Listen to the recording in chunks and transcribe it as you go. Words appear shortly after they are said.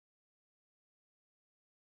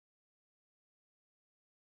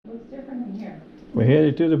What's different in here? We're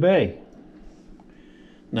headed to the bay.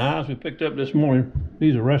 Knives we picked up this morning.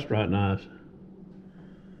 These are restaurant knives.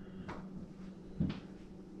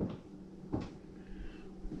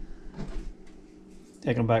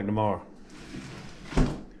 Take them back tomorrow.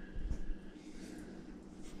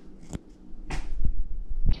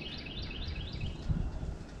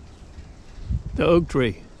 The oak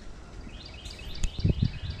tree.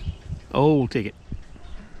 Old ticket.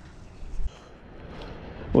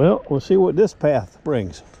 Well, we'll see what this path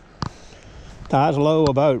brings. Tide's low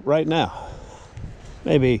about right now.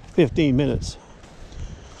 Maybe 15 minutes.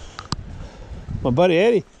 My buddy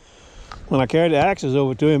Eddie, when I carried the axes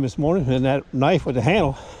over to him this morning and that knife with the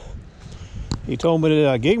handle, he told me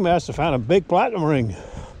that Gig Master found a big platinum ring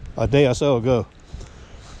a day or so ago.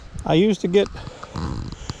 I used to get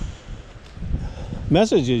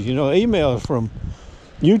messages, you know, emails from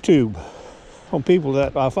YouTube from people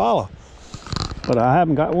that I follow, but I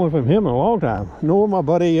haven't got one from him in a long time, nor my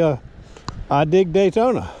buddy I Dig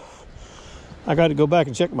Daytona. I got to go back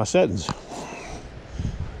and check my settings.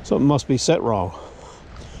 Something must be set wrong.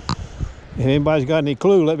 If anybody's got any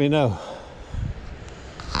clue, let me know.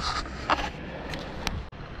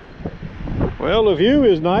 Well, the view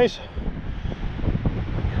is nice.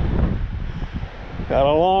 Got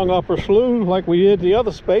a long upper slough like we did the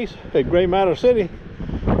other space at Gray Matter City.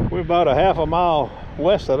 We're about a half a mile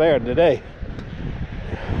west of there today.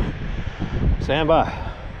 Stand by.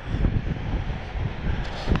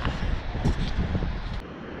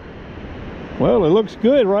 Well, it looks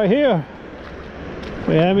good right here.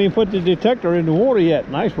 We haven't even put the detector in the water yet.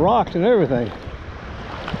 Nice rocks and everything.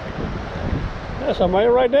 There's somebody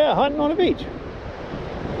right there hunting on the beach.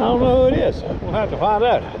 I don't know who it is. We'll have to find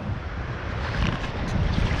out.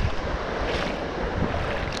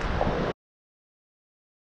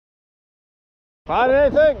 Find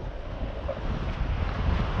anything?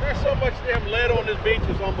 There's so much damn lead on this beach,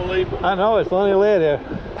 it's unbelievable. I know, it's plenty of lead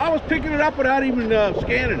here. I was picking it up without even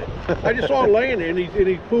scanning it. I just saw it laying there in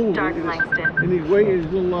these pools. In these ways,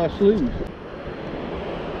 these little sloughs.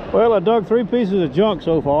 Well, I dug 3 pieces of junk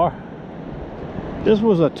so far. This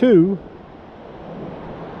was a 2.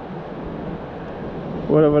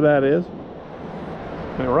 Whatever that is.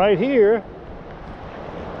 And right here,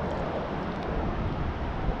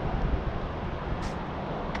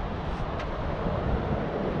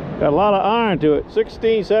 got a lot of iron to it.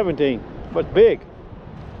 16, 17, but big.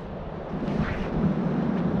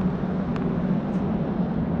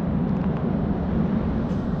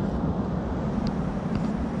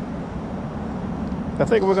 I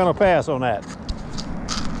think we're going to pass on that.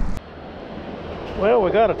 Well, we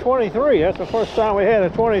got a 23. That's the first time we had a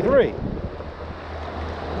 23.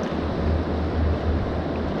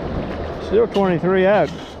 Still 23 out.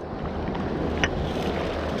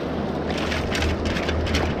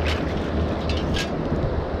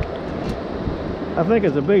 I think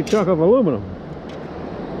it's a big chunk of aluminum.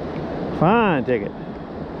 Fine ticket.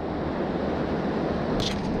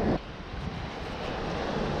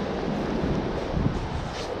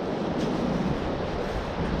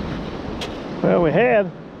 Well, we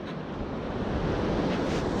had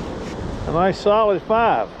a nice solid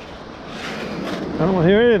 5. I don't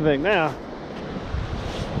hear anything now.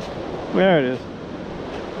 There it is.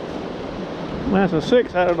 That's a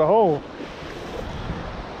 6 out of the hole.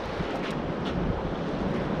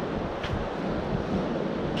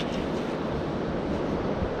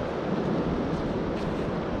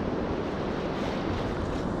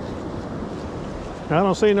 I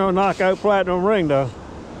don't see no knockout platinum ring though.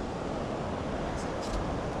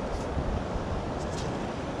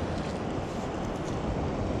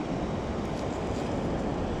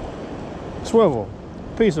 Swivel,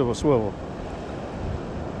 piece of a swivel.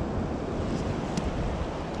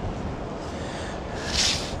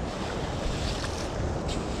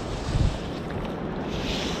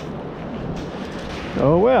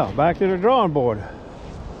 Oh well, back to the drawing board.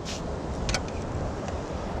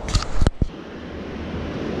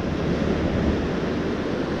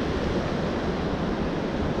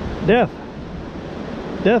 Death.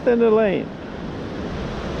 Death in the lane.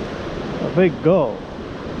 A big gull.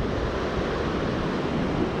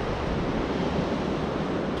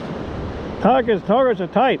 Targets are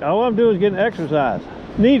tight. All I'm doing is getting exercise.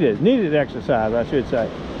 Needed exercise, I should say.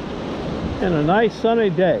 And a nice sunny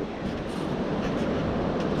day.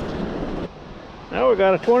 Now we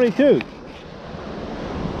got a 22.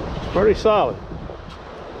 It's pretty solid.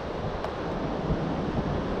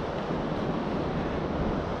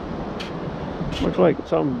 Looks like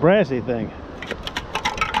some brassy thing.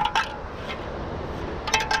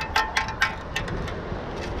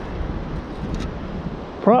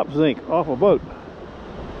 Prop zinc off a boat.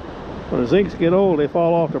 When the zincs get old, they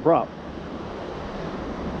fall off the prop.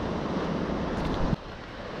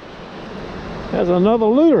 There's another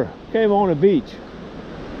looter came on the beach.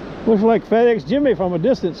 Looks like FedEx Jimmy from a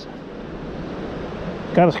distance.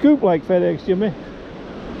 Got a scoop like FedEx Jimmy.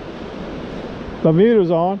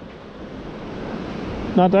 Bermuda's on.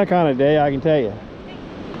 Not that kind of day, I can tell you.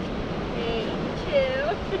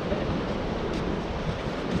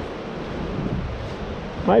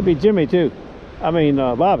 Might be Jimmy too. I mean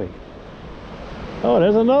Bobby. Oh,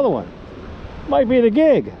 there's another one. Might be the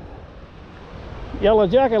gig. Yellow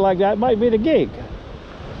jacket like that might be the gig.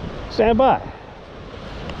 Stand by.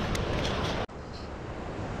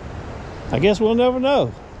 I guess we'll never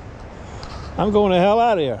know. I'm going the hell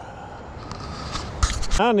out of here.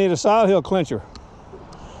 I need a side hill clincher.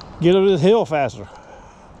 Get over this hill faster.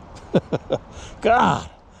 God,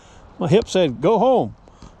 my hip said go home.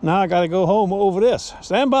 Now I got to go home over this.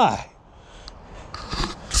 Stand by.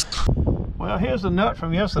 Well, here's the nut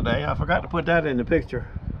from yesterday. I forgot to put that in the picture.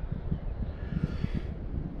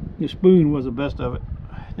 The spoon was the best of it.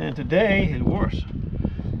 And today is worse.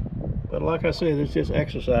 But like I said, it's just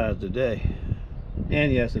exercise today.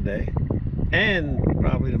 And yesterday. And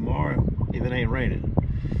probably tomorrow if it ain't raining.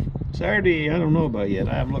 Saturday, I don't know about yet.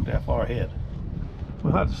 I haven't looked that far ahead.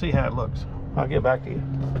 We'll have to see how it looks. I'll get back to you.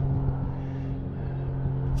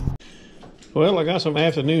 Well, I got some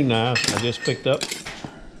afternoon knives I just picked up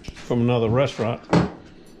from another restaurant.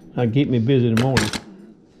 That'll keep me busy in the morning.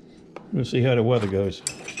 We'll see how the weather goes.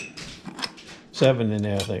 7 in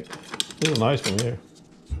there, I think. This is a nice one here.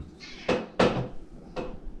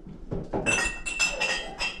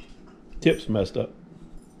 Tip's messed up.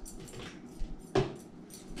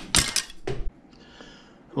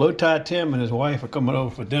 Low Tide Tim and his wife are coming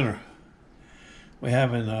over for dinner. We're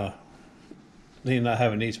having, they're not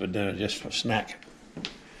having these for dinner, just for snack.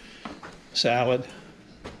 Salad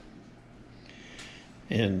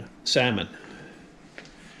and salmon.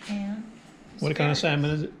 And what kind of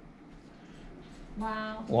salmon is it?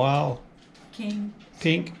 Wow. Wild. King.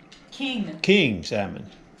 Pink. King. King salmon.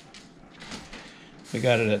 We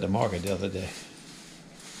got it at the market the other day.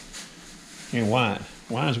 And wine.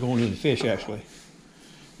 Wine's going to the fish, actually.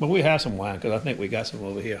 But we have some wine, because I think we got some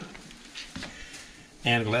over here.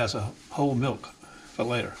 And a glass of whole milk for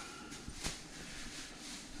later.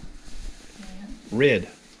 Yeah. Red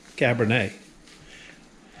Cabernet.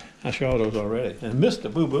 I saw those already. And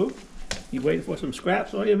Mr. Boo Boo. You waiting for some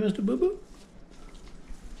scraps, are you, Mr. Boo Boo?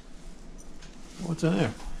 What's in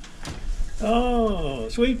there? Oh,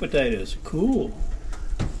 sweet potatoes. Cool.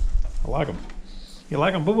 I like them. You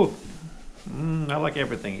like them, Boo Boo? I like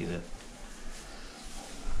everything he said.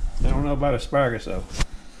 I don't know about asparagus, though.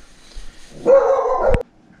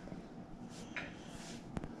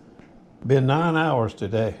 Been 9 hours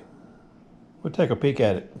today. We'll take a peek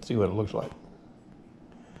at it and see what it looks like.